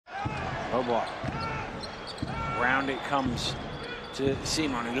Oh boy. Round it comes to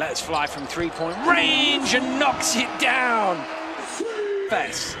Simon, who lets fly from three-point range and knocks it down.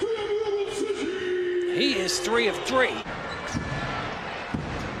 Efes. He is 3 of 3.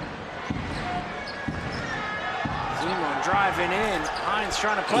 Simon driving in. Hines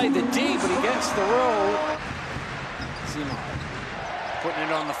trying to play the D, but he gets the roll. Simon putting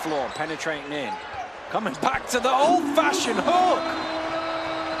it on the floor, penetrating in. Coming back to the old-fashioned hook.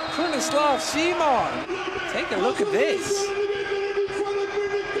 Krunoslav, Simon. Take a look at this.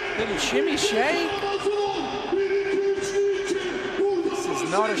 Little shimmy shake. This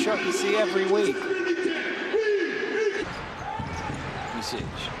is not a shot you see every week. Usage.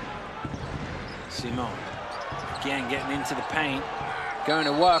 Simon. Again getting into the paint. Going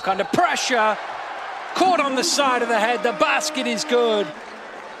to work under pressure. Caught on the side of the head. The basket is good.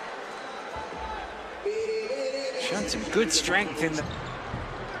 Shown some good strength in the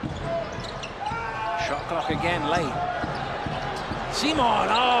shot clock again late. Simon,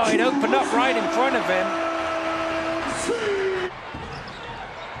 oh, it opened up right in front of him.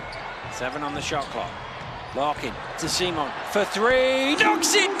 7 on the shot clock. Larkin to Simon for 3.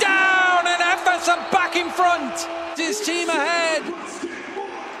 Knocks it down, and Efes are back in front. His team ahead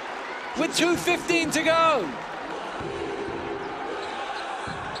with 2:15 to go.